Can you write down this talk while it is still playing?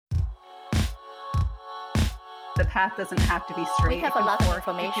The path doesn't have to be straight. We have a lot of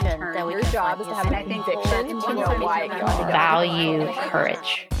information that we Your can job find is to have a conviction to know why you want to go. Value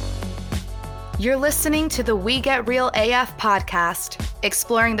courage. You're listening to the We Get Real AF podcast,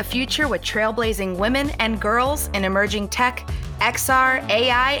 exploring the future with trailblazing women and girls in emerging tech, XR,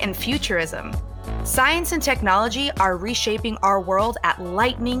 AI, and futurism. Science and technology are reshaping our world at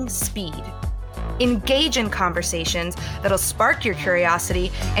lightning speed. Engage in conversations that'll spark your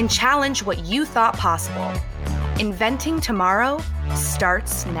curiosity and challenge what you thought possible. Inventing tomorrow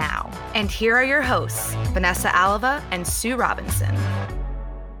starts now. And here are your hosts, Vanessa Alava and Sue Robinson.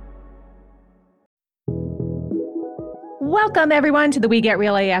 Welcome, everyone, to the We Get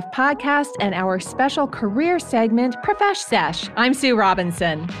Real AF podcast and our special career segment, Profesh Sesh. I'm Sue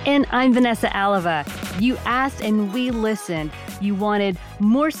Robinson. And I'm Vanessa Alava. You asked and we listened. You wanted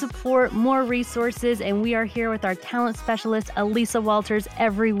more support, more resources, and we are here with our talent specialist, Elisa Walters,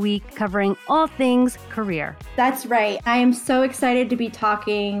 every week covering all things career. That's right. I am so excited to be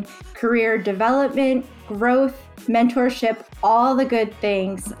talking career development, growth, mentorship, all the good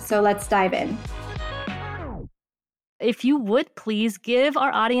things. So let's dive in. If you would please give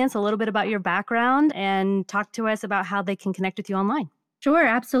our audience a little bit about your background and talk to us about how they can connect with you online. Sure,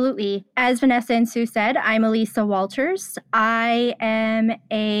 absolutely. As Vanessa and Sue said, I'm Elisa Walters. I am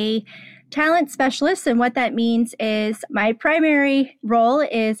a talent specialist, and what that means is my primary role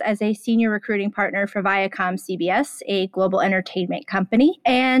is as a senior recruiting partner for Viacom CBS, a global entertainment company.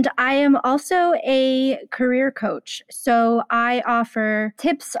 And I am also a career coach. So I offer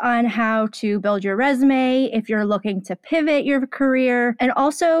tips on how to build your resume if you're looking to pivot your career, and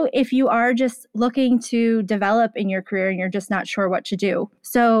also if you are just looking to develop in your career and you're just not sure what to do.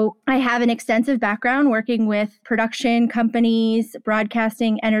 So I have an extensive background working with production companies,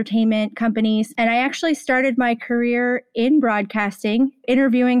 broadcasting, entertainment companies, and I actually started my career in broadcasting.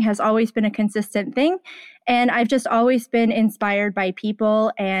 Interviewing has always been a consistent thing, and I've just always been inspired by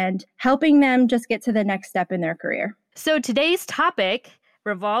people and helping them just get to the next step in their career. So today's topic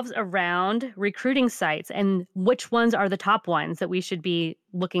revolves around recruiting sites and which ones are the top ones that we should be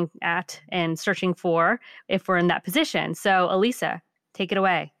looking at and searching for if we're in that position. So Elisa, take it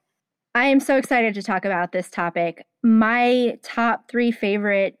away. I am so excited to talk about this topic. My top 3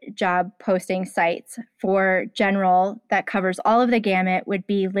 favorite job posting sites for general that covers all of the gamut would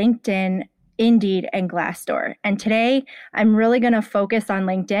be LinkedIn, Indeed, and Glassdoor. And today, I'm really going to focus on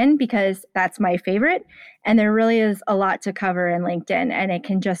LinkedIn because that's my favorite. And there really is a lot to cover in LinkedIn, and it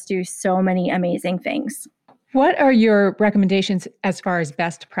can just do so many amazing things. What are your recommendations as far as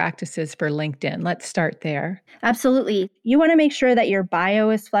best practices for LinkedIn? Let's start there. Absolutely. You want to make sure that your bio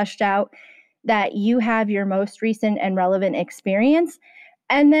is fleshed out, that you have your most recent and relevant experience.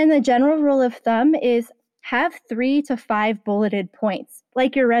 And then the general rule of thumb is have 3 to 5 bulleted points,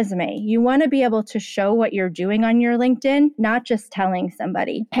 like your resume. You want to be able to show what you're doing on your LinkedIn, not just telling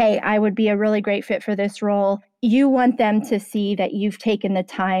somebody, hey, I would be a really great fit for this role. You want them to see that you've taken the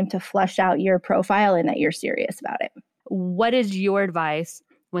time to flesh out your profile and that you're serious about it. What is your advice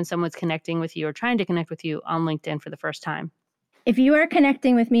when someone's connecting with you or trying to connect with you on LinkedIn for the first time? If you are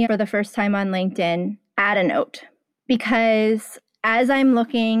connecting with me for the first time on LinkedIn, add a note, because as I'm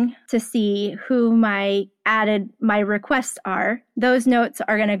looking to see who my requests are, those notes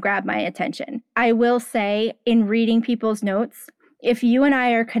are going to grab my attention. I will say, in reading people's notes, if you and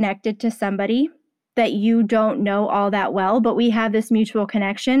I are connected to somebody that you don't know all that well, but we have this mutual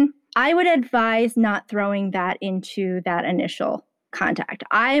connection, I would advise not throwing that into that initial contact.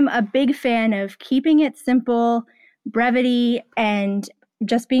 I'm a big fan of keeping it simple, brevity, and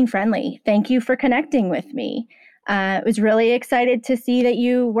just being friendly. Thank you for connecting with me. I was really excited to see that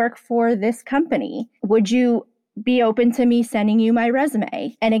you work for this company. Would you be open to me sending you my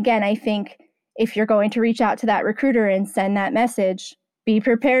resume? And again, I think if you're going to reach out to that recruiter and send that message, be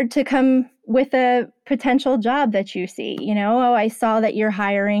prepared to come with a potential job that you see. You know, oh, I saw that you're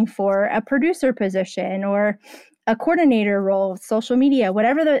hiring for a producer position or a coordinator role, social media,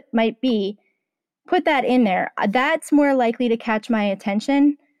 whatever that might be. Put that in there. That's more likely to catch my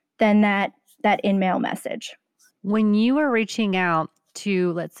attention than that in-mail message. When you are reaching out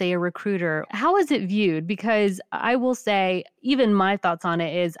to, let's say, a recruiter, how is it viewed? Because I will say, even my thoughts on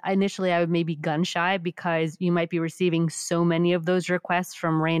it is initially I would maybe gun shy because you might be receiving so many of those requests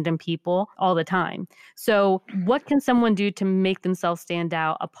from random people all the time. So what can someone do to make themselves stand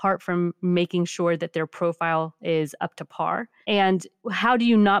out apart from making sure that their profile is up to par? And how do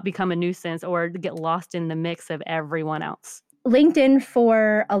you not become a nuisance or get lost in the mix of everyone else? LinkedIn,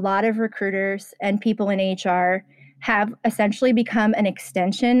 for a lot of recruiters and people in HR, have essentially become an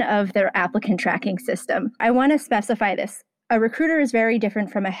extension of their applicant tracking system. I want to specify this. A recruiter is very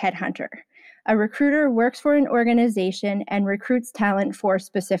different from a headhunter. A recruiter works for an organization and recruits talent for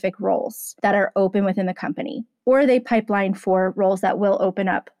specific roles that are open within the company, or they pipeline for roles that will open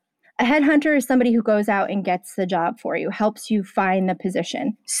up. A headhunter is somebody who goes out and gets the job for you, helps you find the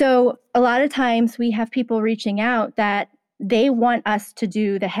position. So a lot of times we have people reaching out that they want us to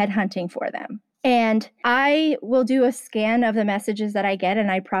do the headhunting for them. And I will do a scan of the messages that I get,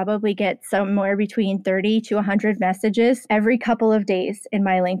 and I probably get somewhere between 30 to 100 messages every couple of days in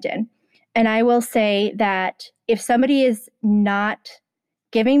my LinkedIn. And I will say that if somebody is not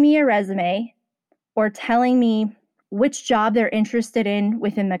giving me a resume or telling me which job they're interested in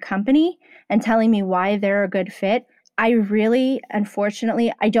within the company and telling me why they're a good fit, I really,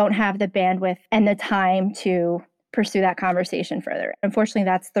 unfortunately, I don't have the bandwidth and the time to pursue that conversation further. Unfortunately,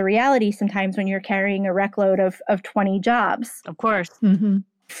 that's the reality sometimes when you're carrying a reckload of 20 jobs. Of course. Mm-hmm.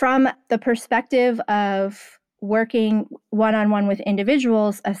 From the perspective of working one-on-one with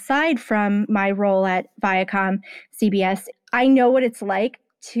individuals, aside from my role at Viacom CBS, I know what it's like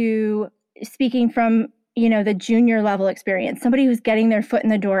to, speaking from, the junior level experience, somebody who's getting their foot in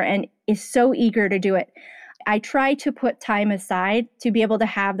the door and is so eager to do it. I try to put time aside to be able to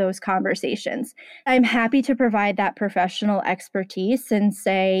have those conversations. I'm happy to provide that professional expertise and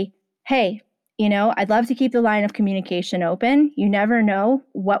say, hey, I'd love to keep the line of communication open. You never know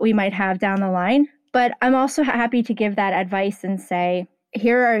what we might have down the line. But I'm also happy to give that advice and say,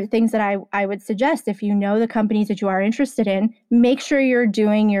 here are things that I would suggest. If you know the companies that you are interested in, make sure you're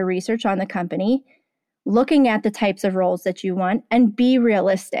doing your research on the company, looking at the types of roles that you want, and be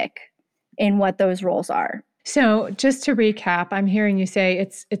realistic in what those roles are. So just to recap, I'm hearing you say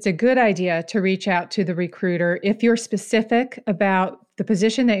it's a good idea to reach out to the recruiter if you're specific about the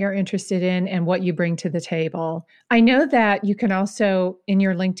position that you're interested in and what you bring to the table. I know that you can also, in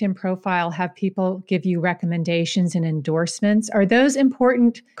your LinkedIn profile, have people give you recommendations and endorsements. Are those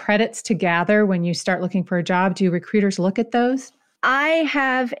important credits to gather when you start looking for a job? Do recruiters look at those? I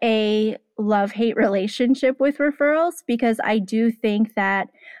have a love-hate relationship with referrals because I do think that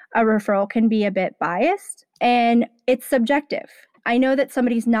a referral can be a bit biased and it's subjective. I know that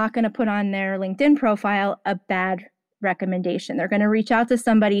somebody's not going to put on their LinkedIn profile a bad recommendation. They're going to reach out to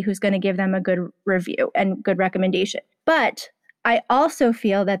somebody who's going to give them a good review and good recommendation. But I also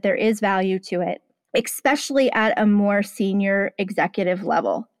feel that there is value to it, especially at a more senior executive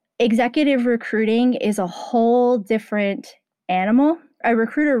level. Executive recruiting is a whole different animal. A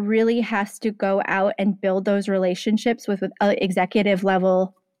recruiter really has to go out and build those relationships with executive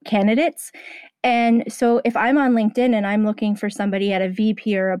level candidates. And so if I'm on LinkedIn and I'm looking for somebody at a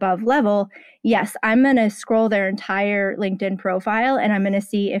VP or above level, yes, I'm going to scroll their entire LinkedIn profile and I'm going to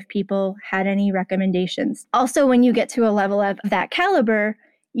see if people had any recommendations. Also, when you get to a level of that caliber,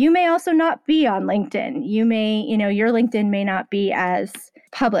 you may also not be on LinkedIn. You may, your LinkedIn may not be as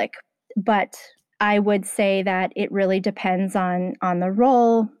public, but I would say that it really depends on the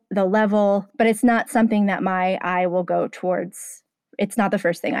role, the level, but it's not something that my eye will go towards. It's not the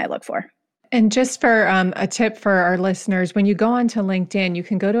first thing I look for. And just for a tip for our listeners, when you go onto LinkedIn, you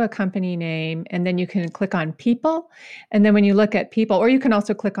can go to a company name and then you can click on people. And then when you look at people, or you can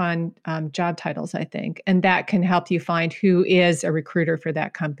also click on job titles, I think, and that can help you find who is a recruiter for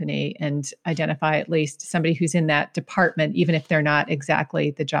that company and identify at least somebody who's in that department, even if they're not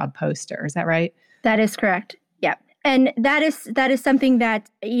exactly the job poster. Is that right? That is correct. Yeah. And that is something that,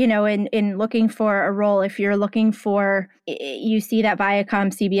 in looking for a role, if you're looking for, you see that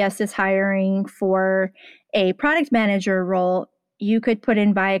Viacom CBS is hiring for a product manager role, you could put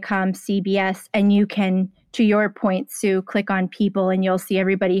in Viacom CBS and you can, to your point, Sue, click on people and you'll see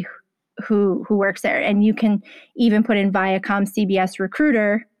everybody who works there. And you can even put in Viacom CBS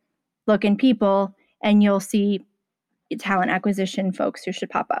recruiter, look in people, and you'll see talent acquisition folks who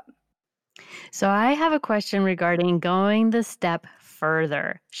should pop up. So I have a question regarding going the step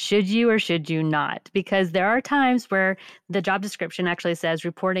further. Should you or should you not? Because there are times where the job description actually says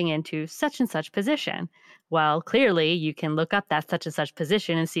reporting into such and such position. Well, clearly you can look up that such and such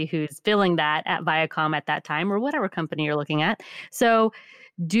position and see who's filling that at Viacom at that time or whatever company you're looking at. So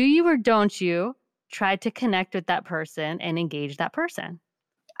do you or don't you try to connect with that person and engage that person?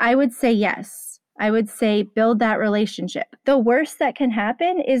 I would say yes. I would say build that relationship. The worst that can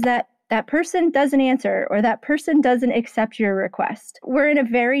happen is that person doesn't answer or that person doesn't accept your request. We're in a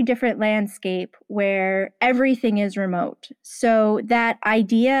very different landscape where everything is remote. So that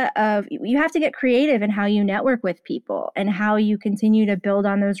idea of you have to get creative in how you network with people and how you continue to build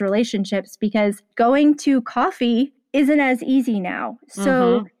on those relationships, because going to coffee isn't as easy now.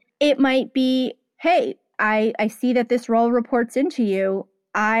 So it might be, hey, I see that this role reports into you.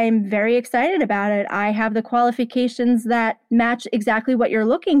 I'm very excited about it. I have the qualifications that match exactly what you're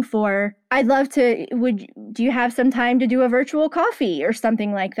looking for. I'd love to, do you have some time to do a virtual coffee or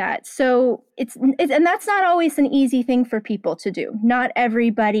something like that? So it's and that's not always an easy thing for people to do. Not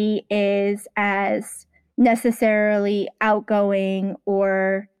everybody is as necessarily outgoing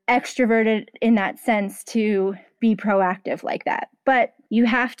or extroverted in that sense to be proactive like that. But you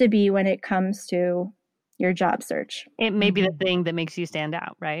have to be when it comes to your job search. It may be the thing that makes you stand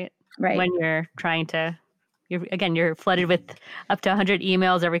out, right? Right. When you're trying to, you're flooded with up to 100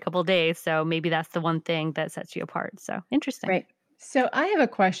 emails every couple of days. So maybe that's the one thing that sets you apart. So interesting. Right. So I have a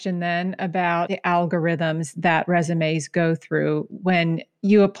question then about the algorithms that resumes go through when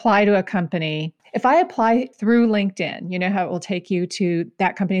you apply to a company. If I apply through LinkedIn, you know how it will take you to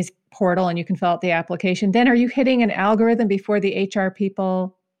that company's portal and you can fill out the application. Then are you hitting an algorithm before the HR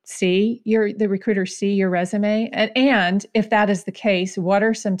people the recruiters see your resume? And if that is the case, what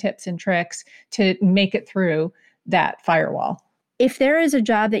are some tips and tricks to make it through that firewall? If there is a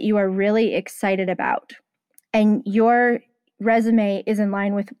job that you are really excited about and your resume is in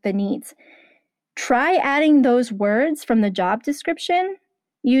line with the needs, try adding those words from the job description,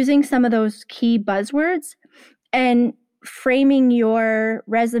 using some of those key buzzwords, and framing your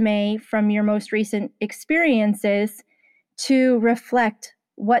resume from your most recent experiences to reflect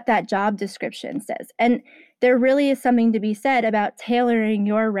what that job description says. And there really is something to be said about tailoring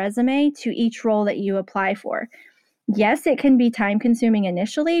your resume to each role that you apply for. Yes, it can be time consuming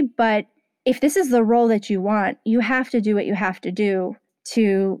initially, but if this is the role that you want, you have to do what you have to do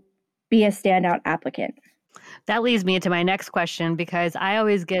to be a standout applicant. That leads me into my next question, because I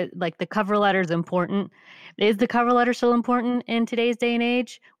always get like the cover letter is important. Is the cover letter still important in today's day and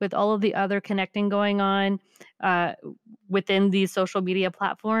age with all of the other connecting going on within these social media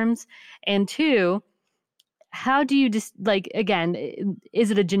platforms? And two, how do you just again,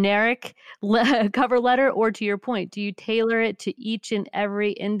 is it a generic cover letter, or to your point, do you tailor it to each and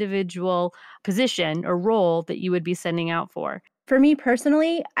every individual position or role that you would be sending out for? For me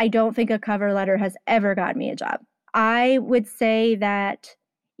personally, I don't think a cover letter has ever gotten me a job. I would say that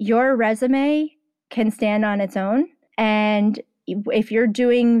your resume can stand on its own. And if you're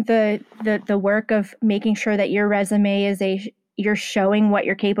doing the work of making sure that your resume you're showing what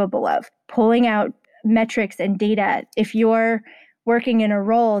you're capable of, pulling out metrics and data, if you're working in a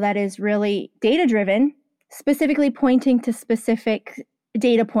role that is really data-driven, specifically pointing to specific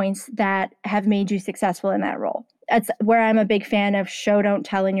data points that have made you successful in that role. That's where I'm a big fan of show, don't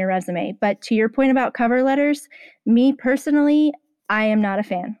tell in your resume. But to your point about cover letters, me personally, I am not a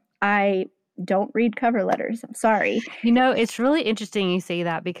fan. I don't read cover letters. I'm sorry. You know, it's really interesting you say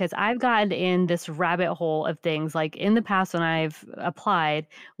that, because I've gotten in this rabbit hole of things like in the past when I've applied,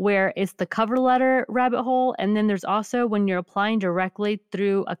 where it's the cover letter rabbit hole. And then there's also when you're applying directly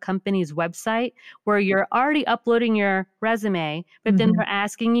through a company's website where you're already uploading your resume, but then they're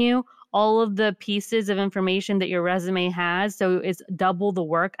asking you all of the pieces of information that your resume has. So it's double the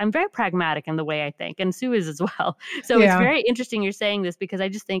work. I'm very pragmatic in the way I think, and Sue is as well. So It's very interesting you're saying this, because I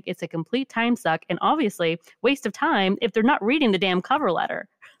just think it's a complete time suck and obviously waste of time if they're not reading the damn cover letter.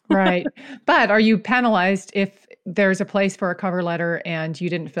 Right. But are you penalized if there's a place for a cover letter and you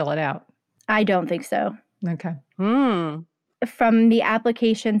didn't fill it out? I don't think so. Okay. From the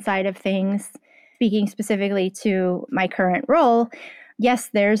application side of things, speaking specifically to my current role,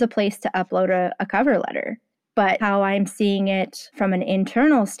 yes, there's a place to upload a cover letter, but how I'm seeing it from an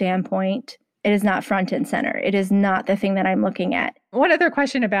internal standpoint, it is not front and center. It is not the thing that I'm looking at. One other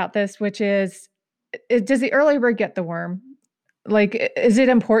question about this, which is does the early bird get the worm? Like, is it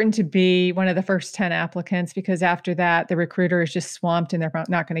important to be one of the first 10 applicants? Because after that, the recruiter is just swamped and they're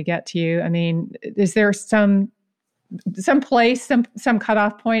not going to get to you. I mean, is there some place, some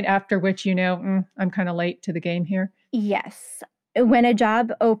cutoff point after which, I'm kind of late to the game here? Yes. When a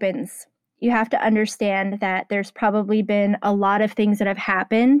job opens, you have to understand that there's probably been a lot of things that have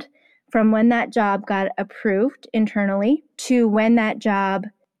happened from when that job got approved internally to when that job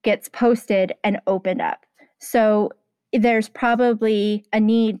gets posted and opened up. So there's probably a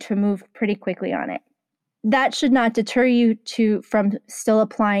need to move pretty quickly on it. That should not deter you from still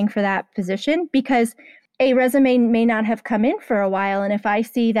applying for that position, because a resume may not have come in for a while. And if I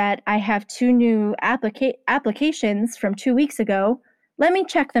see that I have 2 new applications from 2 weeks ago, let me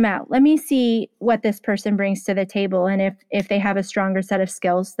check them out. Let me see what this person brings to the table. And if they have a stronger set of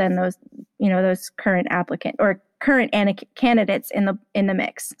skills than those current applicant or current candidates in the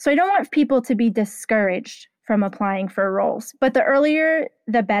mix. So I don't want people to be discouraged from applying for roles, but the earlier,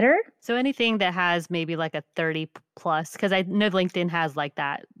 the better. So anything that has maybe like a 30 plus, because I know LinkedIn has like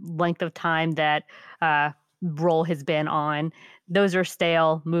that length of time that role has been on. Those are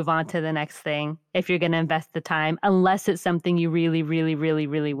stale. Move on to the next thing if you're going to invest the time, unless it's something you really, really, really,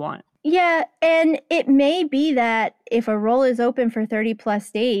 really want. Yeah, and it may be that if a role is open for 30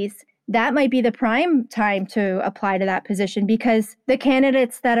 plus days, that might be the prime time to apply to that position, because the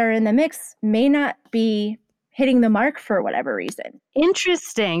candidates that are in the mix may not be hitting the mark for whatever reason.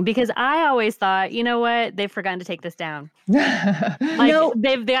 Interesting, because I always thought, you know what, they've forgotten to take this down. No.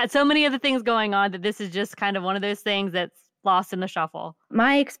 They've got so many other things going on that this is just kind of one of those things that's lost in the shuffle.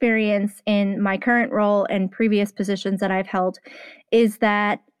 My experience in my current role and previous positions that I've held is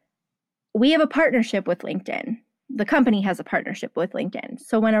that we have a partnership with LinkedIn. The company has a partnership with LinkedIn.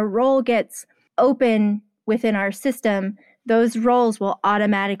 So when a role gets open within our system, those roles will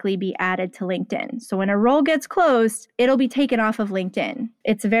automatically be added to LinkedIn. So when a role gets closed, it'll be taken off of LinkedIn.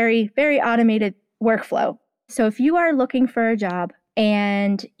 It's a very, very automated workflow. So if you are looking for a job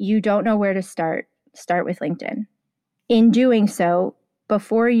and you don't know where to start with LinkedIn. In doing so,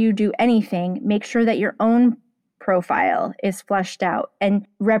 before you do anything, make sure that your own profile is fleshed out and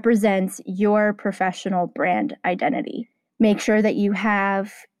represents your professional brand identity. Make sure that you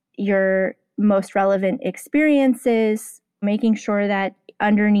have your most relevant experiences, making sure that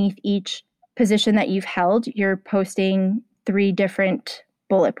underneath each position that you've held, you're posting 3 different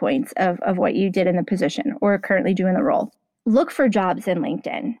bullet points of what you did in the position or currently do in the role. Look for jobs in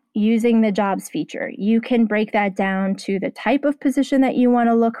LinkedIn using the jobs feature. You can break that down to the type of position that you want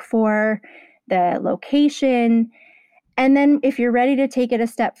to look for, the location. And then if you're ready to take it a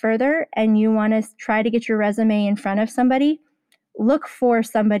step further and you want to try to get your resume in front of somebody, look for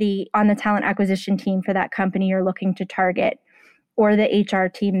somebody on the talent acquisition team for that company you're looking to target or the HR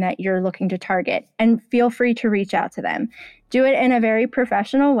team that you're looking to target, and feel free to reach out to them. Do it in a very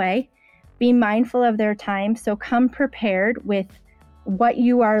professional way. Be mindful of their time. So come prepared with what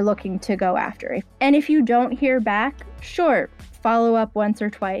you are looking to go after. And if you don't hear back, sure, follow up once or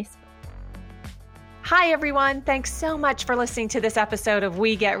twice. Hi, everyone. Thanks so much for listening to this episode of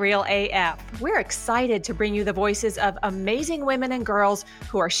We Get Real AF. We're excited to bring you the voices of amazing women and girls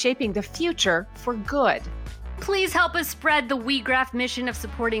who are shaping the future for good. Please help us spread the WeGraph mission of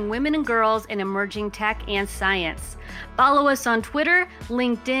supporting women and girls in emerging tech and science. Follow us on Twitter,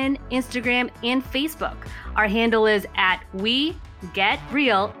 LinkedIn, Instagram, and Facebook. Our handle is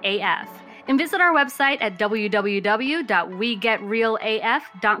 @WeGetRealAF. And visit our website at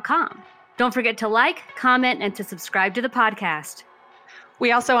www.wegetrealaf.com. Don't forget to like, comment, and to subscribe to the podcast.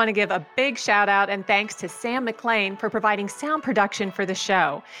 We also want to give a big shout out and thanks to Sam McLean for providing sound production for the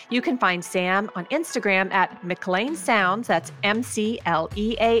show. You can find Sam on Instagram at McLean Sounds, that's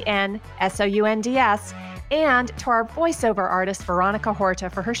McLeanSounds, and to our voiceover artist, Veronica Horta,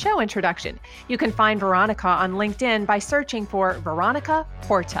 for her show introduction. You can find Veronica on LinkedIn by searching for Veronica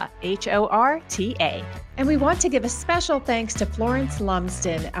Horta, Horta. And we want to give a special thanks to Florence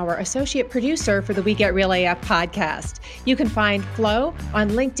Lumsden, our associate producer for the We Get Real AF podcast. You can find Flo on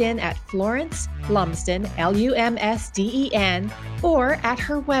LinkedIn at Florence Lumsden, Lumsden, or at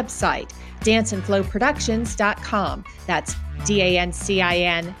her website, danceandflowproductions.com. That's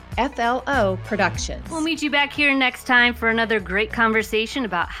DANCINFLO Productions. We'll meet you back here next time for another great conversation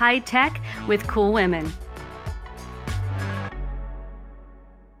about high tech with cool women.